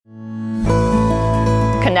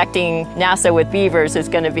connecting NASA with beavers is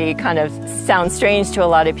going to be sound strange to a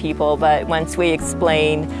lot of people, but once we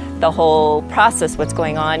explain the whole process, what's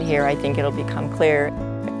going on here, I think it'll become clear.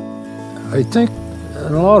 I think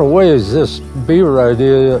in a lot of ways this beaver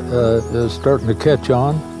idea is starting to catch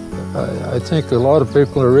on. I think a lot of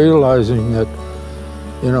people are realizing that,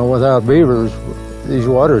 without beavers, these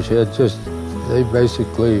watersheds they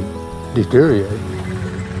basically deteriorate.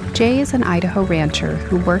 Jay is an Idaho rancher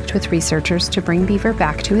who worked with researchers to bring beaver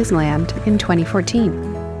back to his land in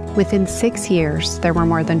 2014. Within 6 years, there were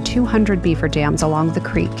more than 200 beaver dams along the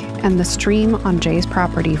creek, and the stream on Jay's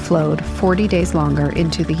property flowed 40 days longer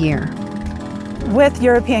into the year. With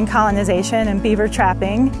European colonization and beaver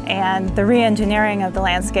trapping and the re-engineering of the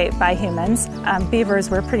landscape by humans, beavers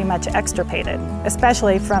were pretty much extirpated,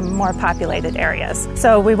 especially from more populated areas.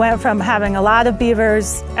 So we went from having a lot of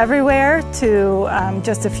beavers everywhere to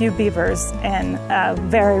just a few beavers in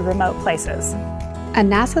very remote places. A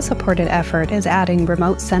NASA-supported effort is adding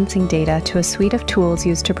remote sensing data to a suite of tools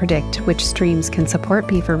used to predict which streams can support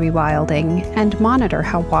beaver rewilding and monitor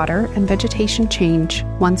how water and vegetation change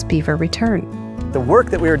once beaver return. The work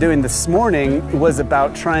that we were doing this morning was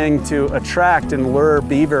about trying to attract and lure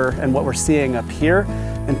beaver, and what we're seeing up here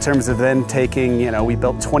in terms of then taking, we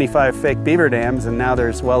built 25 fake beaver dams and now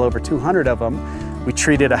there's well over 200 of them. We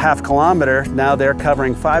treated a ½ kilometer, now they're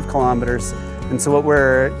covering 5 kilometers. And so what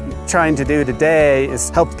we're trying to do today is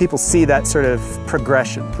help people see that sort of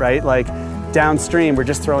progression, right? Like downstream, we're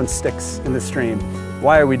just throwing sticks in the stream.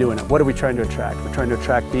 Why are we doing it? What are we trying to attract? We're trying to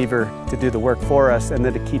attract beaver to do the work for us and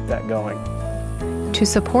then to keep that going. To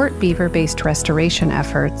support beaver-based restoration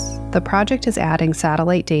efforts, the project is adding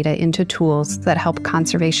satellite data into tools that help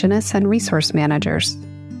conservationists and resource managers.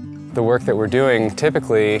 The work that we're doing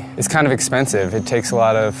typically is kind of expensive. It takes a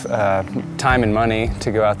lot of time and money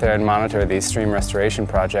to go out there and monitor these stream restoration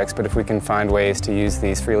projects, but if we can find ways to use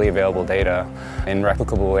these freely available data in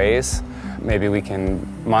replicable ways, maybe we can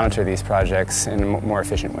monitor these projects in more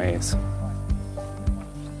efficient ways.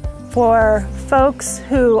 For folks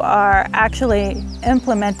who are actually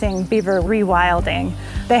implementing beaver rewilding,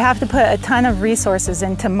 they have to put a ton of resources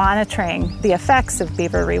into monitoring the effects of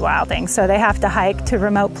beaver rewilding. So they have to hike to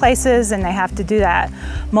remote places and they have to do that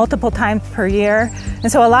multiple times per year. And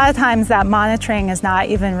so a lot of times that monitoring is not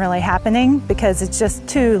even really happening because it's just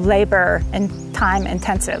too labor and time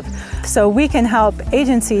intensive. So we can help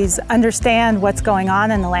agencies understand what's going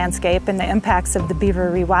on in the landscape and the impacts of the beaver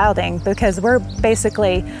rewilding because we're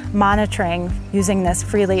basically monitoring using this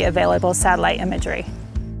freely available satellite imagery.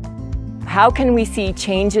 How can we see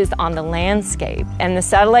changes on the landscape? And the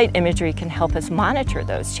satellite imagery can help us monitor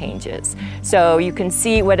those changes. So you can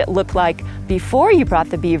see what it looked like before you brought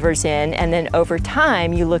the beavers in, and then over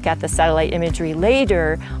time you look at the satellite imagery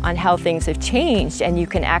later on how things have changed, and you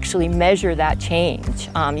can actually measure that change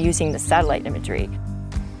using the satellite imagery.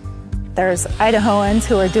 There's Idahoans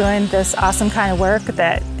who are doing this awesome kind of work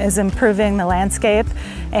that is improving the landscape,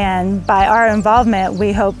 and by our involvement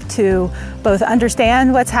we hope to both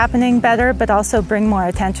understand what's happening better but also bring more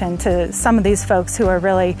attention to some of these folks who are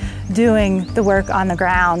really doing the work on the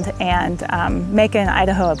ground and making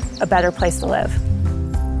Idaho a better place to live.